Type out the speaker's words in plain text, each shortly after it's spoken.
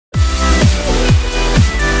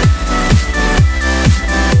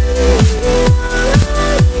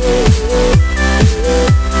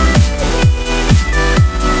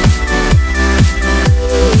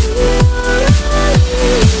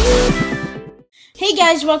Hey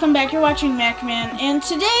guys, welcome back. You're watching MacMan, and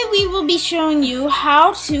today we will be showing you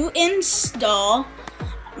how to install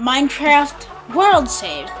Minecraft World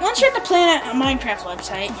Save. Once you're at the Planet Minecraft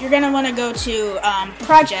website, you're going to want to go to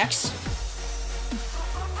Projects.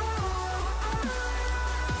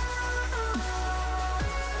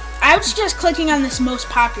 I would suggest clicking on this most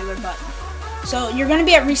popular button. So you're going to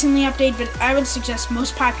be at recently updated, but I would suggest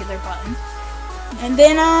most popular button. And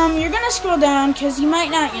then you're going to scroll down because you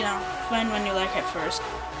might not, find one you like at first.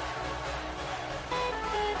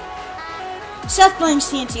 Seth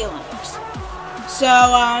Blank's TNT Olympics. So,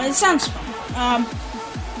 it sounds fun.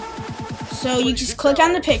 So you just click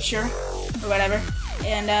on the picture, or whatever,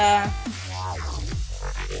 and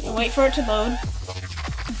wait for it to load.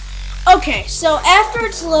 Okay, so after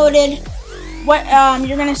it's loaded, what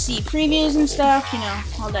you're gonna see previews and stuff,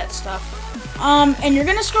 all that stuff. And you're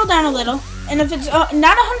gonna scroll down a little, and if it's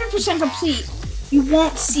not 100% complete, you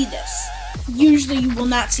won't see this. Usually you will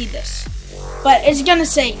not see this. But it's gonna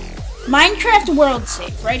say Minecraft World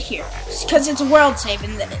Save right here. Because it's a world save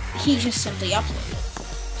and he just simply uploaded it.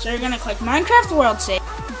 So you're gonna click Minecraft World Save.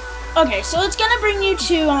 Okay, so it's gonna bring you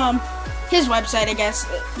to his website, I guess.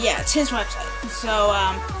 Yeah, it's his website. So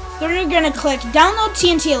then you're gonna click Download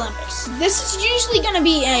TNT Olympics. This is usually gonna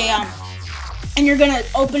be a and you're gonna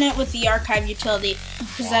open it with the archive utility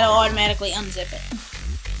because that'll automatically unzip it.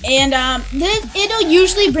 And it'll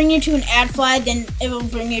usually bring you to an ad file, then it will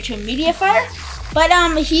bring you to a media file. But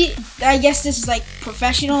I guess this is like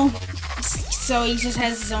professional, so he just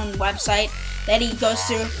has his own website that he goes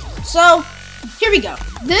through. So here we go.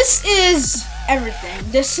 This is everything.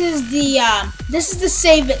 This is the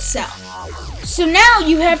save itself. So now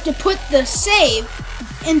you have to put the save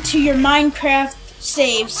into your Minecraft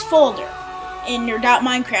saves folder in your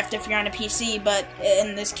 .minecraft if you're on a PC, but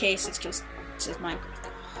in this case it says Minecraft.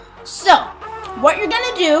 So, what you're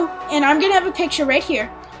gonna do, and I'm gonna have a picture right here.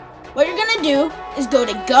 What you're gonna do is go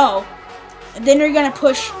to Go, and then you're gonna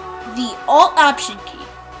push the Alt Option key,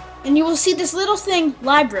 and you will see this little thing,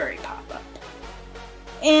 Library, pop up.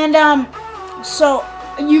 And so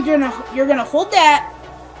you're gonna hold that,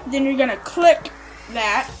 then you're gonna click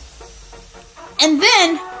that, and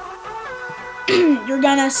then you're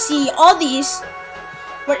gonna see all these.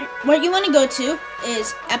 What you want to go to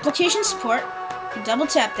is Application Support. Double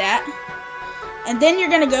tap that, and then you're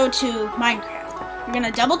gonna go to Minecraft. You're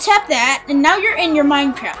gonna double tap that, and now you're in your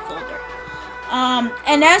Minecraft folder.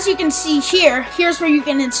 And as you can see here's where you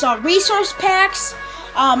can install resource packs.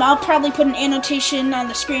 I'll probably put an annotation on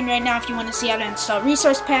the screen right now if you want to see how to install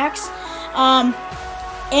resource packs.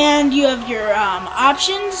 And you have your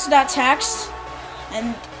options.txt,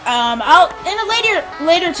 and I'll in a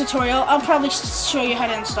later tutorial I'll probably show you how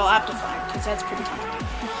to install Optifine because that's pretty complicated.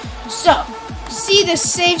 So. See this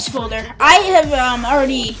saves folder. I have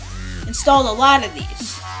already installed a lot of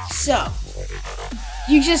these. So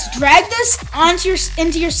you just drag this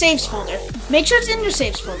into your saves folder. Make sure it's in your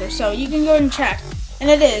saves folder so you can go and check, and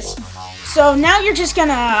it is. So now you're just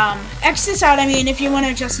gonna X this out. I mean, if you want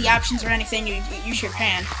to adjust the options or anything, you sure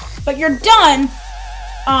can. But you're done.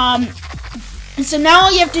 And so now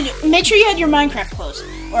all you have to do, make sure you had your Minecraft closed,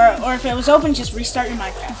 or if it was open, just restart your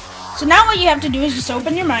Minecraft. So now what you have to do is just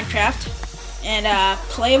open your Minecraft. And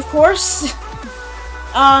play, of course.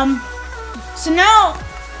 So now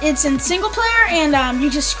it's in single player, and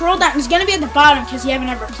you just scroll down. It's gonna be at the bottom because you haven't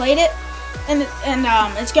ever played it, and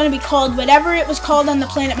it's gonna be called whatever it was called on the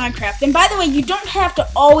Planet Minecraft. And by the way, you don't have to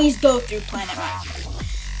always go through Planet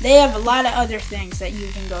Minecraft. They have a lot of other things that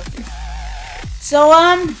you can go through. So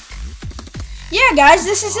yeah, guys,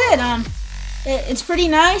 this is it. It's pretty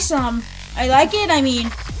nice. I like it. I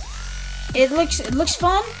mean, it looks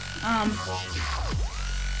fun.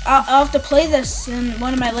 I'll have to play this in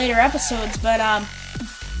one of my later episodes, but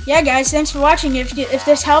yeah, guys, thanks for watching. If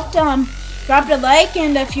this helped, drop a like,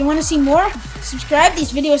 and if you want to see more, subscribe.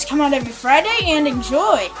 These videos come out every Friday, and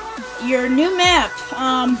enjoy your new map.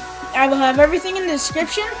 I will have everything in the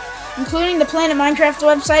description, including the Planet Minecraft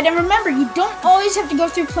website. And remember, you don't always have to go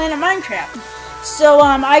through Planet Minecraft. So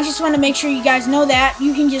I just want to make sure you guys know that.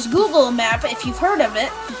 You can just Google a map if you've heard of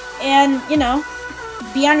it, and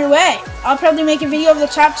be on your way. I'll probably make a video of the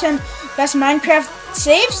top 10 best Minecraft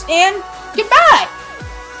saves, and goodbye!